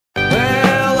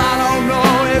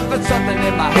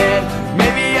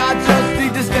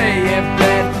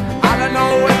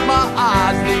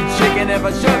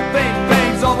never should think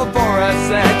things over for a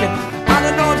second. I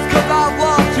don't know it's 'cause I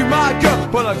lost you, my girl,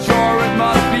 but I'm sure it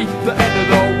must be the end of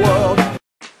the world.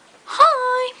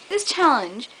 Hi! This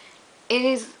challenge, it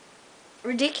is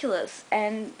ridiculous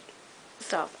and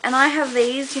stuff. And I have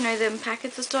these, you know, them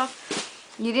packets of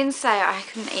stuff. You didn't say I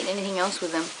couldn't eat anything else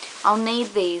with them. I'll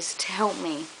need these to help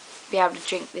me be able to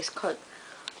drink this Coke.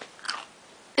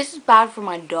 This is bad for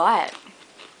my diet.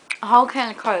 A whole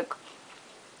can of Coke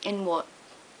in what,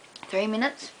 3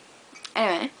 minutes?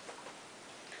 Anyway,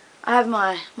 I have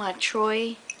my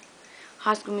Troy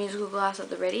High School Musical glass at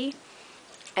the ready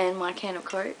and my can of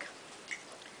Coke.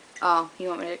 Oh, you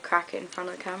want me to crack it in front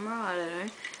of the camera? I don't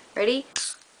know. Ready?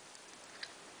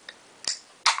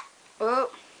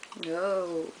 Oh,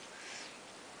 no.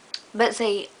 But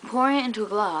see, pouring it into a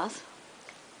glass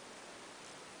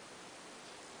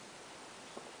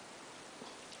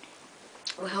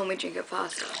will help me drink it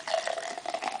faster.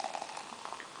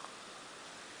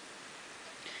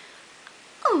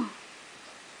 Oh.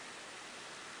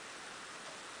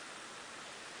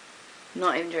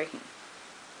 Not even drinking.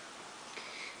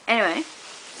 Anyway,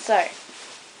 so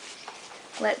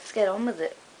let's get on with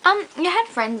it. You had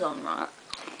friends on, right?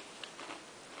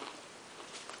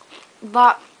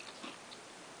 But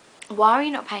why are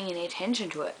you not paying any attention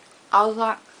to it? I was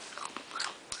like,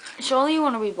 surely you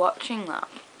want to be watching that.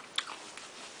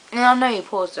 And I know you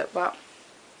paused it, but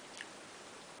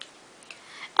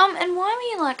and why were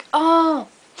you like, oh,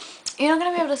 you're not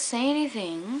gonna be able to see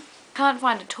anything. Can't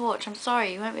find a torch. I'm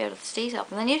sorry, you won't be able to see stuff.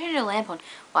 And then you turn your lamp on.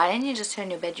 Why didn't you just turn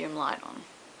your bedroom light on?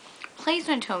 Please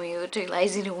don't tell me you were too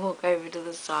lazy to walk over to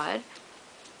the side.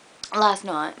 Last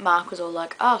night, Mark was all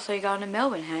like, oh, so you're going to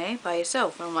Melbourne, hey, by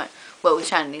yourself? And I'm like, well, with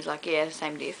Shannon. He's like, yeah,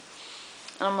 same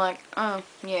diff. And I'm like, oh,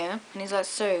 yeah. And he's like,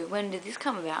 so, when did this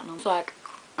come about? And I was like,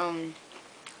 I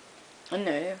don't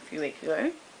know, a few weeks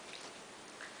ago.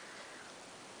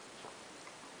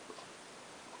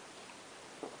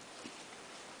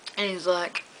 And he's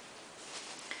like,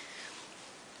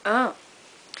 oh,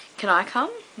 can I come?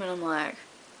 And I'm like,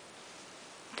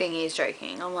 thinking he's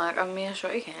joking. I'm like, yeah,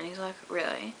 sure you can. He's like,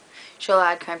 really? Shall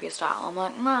I cramp your style? I'm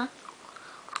like, nah.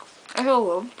 It's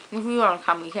all good. If you want to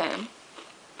come, you can.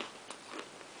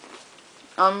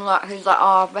 I'm like, he's like,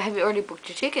 oh, but have you already booked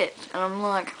your tickets? And I'm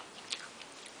like,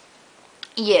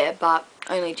 yeah, but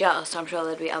only just. I'm sure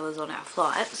there'd be others on our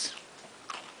flights.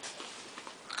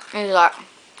 And he's like,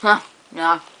 huh,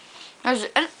 no. And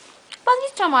by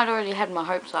this time I'd already had my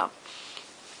hopes up.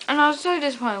 And I was so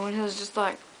disappointed when he was just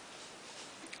like,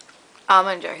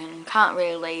 I'm joking, can't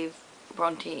really leave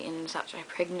Bronte in such a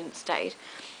pregnant state.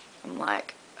 I'm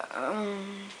like,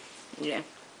 yeah.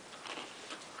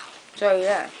 So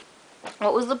yeah,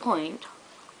 what was the point?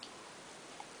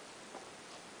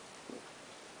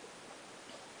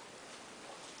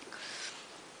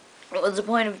 What was the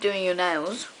point of doing your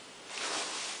nails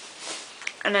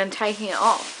and then taking it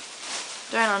off?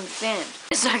 Don't understand.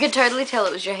 So I could totally tell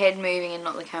it was your head moving and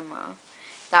not the camera.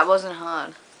 That wasn't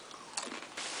hard.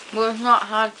 Well, it's not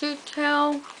hard to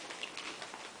tell.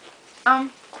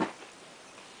 Uh-oh.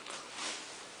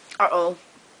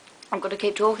 I've got to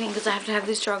keep talking because I have to have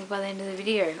this drunk by the end of the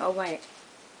video. Oh, wait.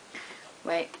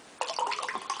 Wait.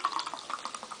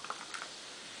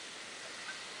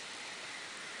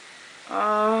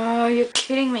 Oh, you're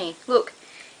kidding me. Look.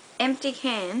 Empty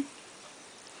can.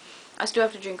 I still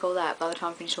have to drink all that by the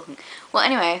time I finish talking. Well,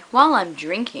 anyway, while I'm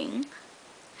drinking,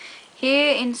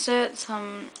 here I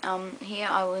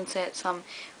will insert some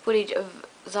footage of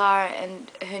Zara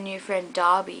and her new friend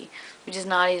Darby, which is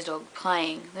Nadia's dog,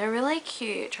 playing. They're really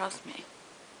cute, trust me.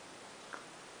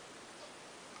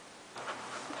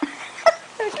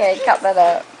 Okay, cut that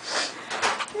out.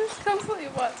 It's completely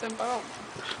what's and bump.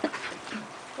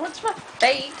 What's my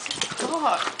face?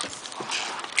 God.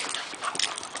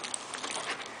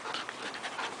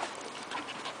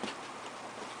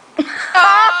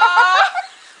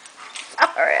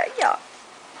 Sorry, yeah.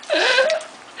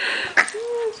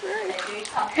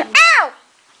 Ow!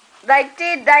 They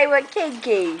did, they were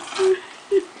kinky.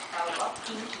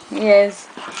 Yes.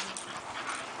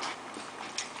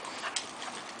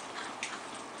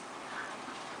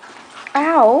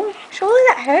 Ow, surely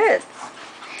that hurts.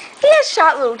 He has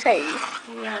sharp little teeth.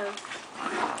 Yes.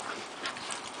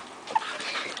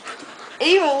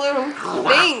 Evil little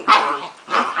thing.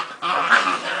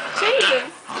 Jesus.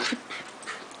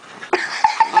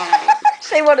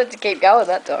 She wanted to keep going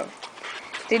that time,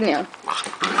 didn't you?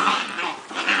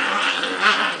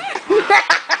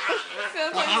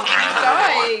 Sounds like he's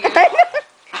dying.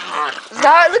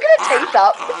 Zara, look at her teeth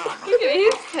up. Look at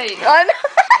his teeth. I know.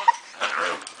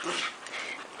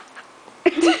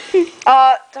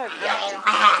 Oh, don't yell.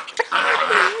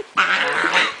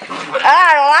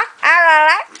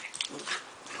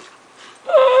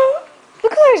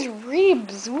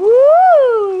 ribs.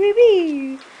 Woo!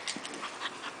 Ribby!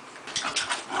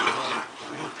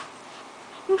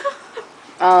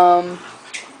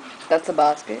 That's a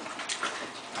basket.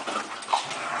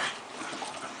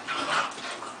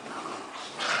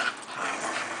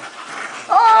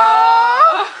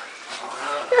 Oh!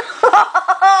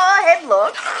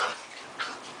 Headlock.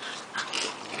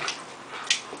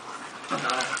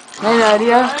 Hey,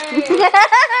 Nadia.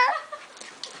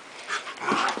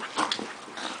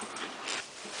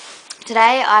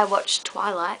 Today I watched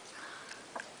Twilight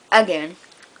again.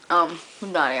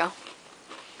 With Nadia.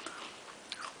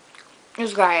 It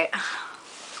was great.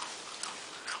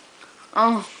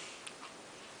 Oh,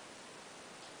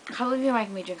 I can't believe you're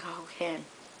making me drink a whole can.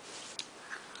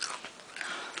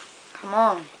 Come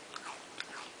on.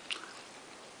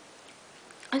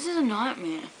 This is a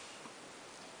nightmare.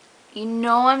 You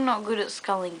know I'm not good at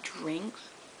sculling drinks.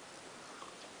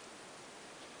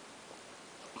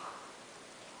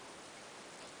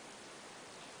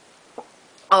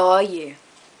 Oh yeah.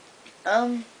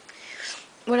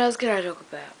 What else could I talk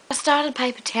about? I started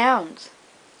paper towns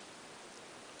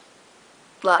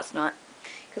last night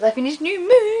because I finished New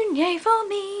Moon. Yay for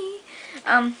me.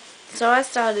 So I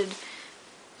started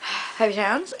paper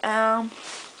towns.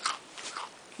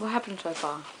 What happened so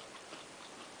far?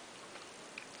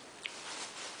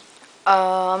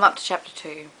 I'm up to chapter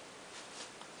 2.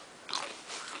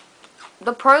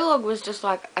 The prologue was just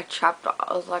like a chapter.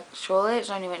 I was like, surely it's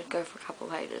only meant to go for a couple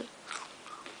of pages.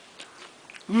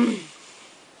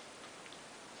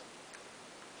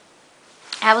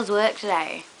 How was work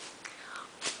today?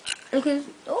 Because,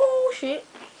 oh shit.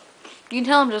 You can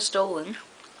tell I'm just stalling.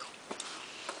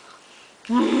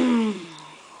 I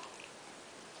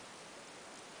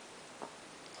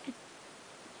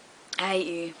hate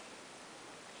you.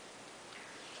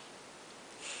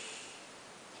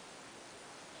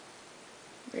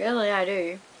 Really, I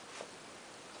do.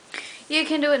 You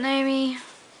can do it, Naomi.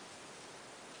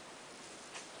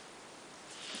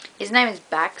 His name is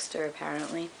Baxter,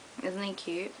 apparently. Isn't he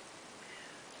cute?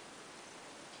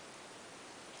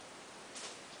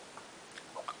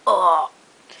 Oh.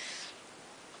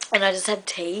 And I just had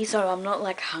tea, so I'm not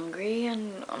like hungry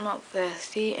and I'm not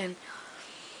thirsty and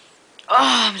oh,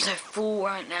 I'm so full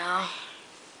right now.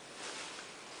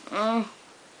 I'm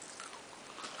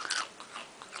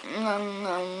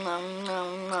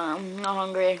not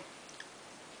hungry.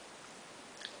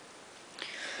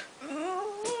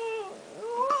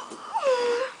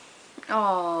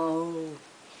 Oh,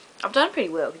 I've done pretty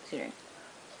well considering.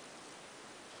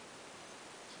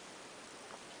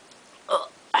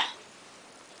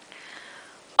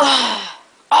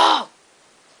 Oh!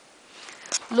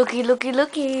 Looky, looky,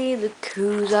 looky. Look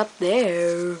who's up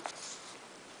there.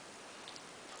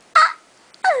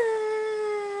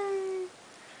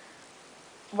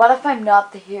 What if I'm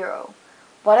not the hero?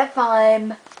 What if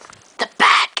I'm the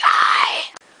bad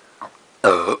guy?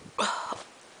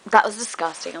 That was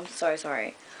disgusting. I'm so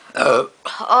sorry.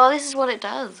 Oh, this is what it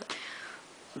does.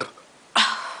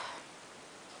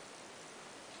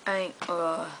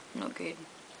 Not good.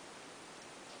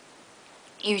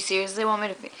 You seriously want me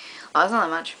to oh, that's not that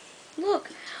much. Look.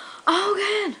 Oh,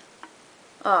 good.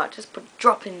 Oh, just put a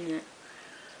drop in it.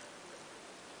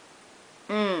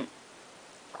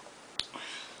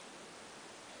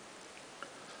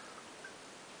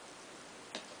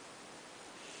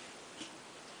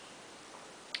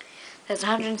 There's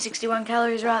 161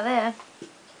 calories right there.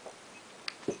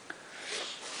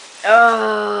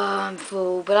 Oh, I'm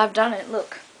full, but I've done it.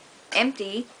 Look.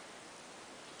 Empty.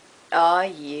 Oh,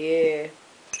 yeah.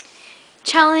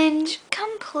 Challenge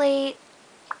complete.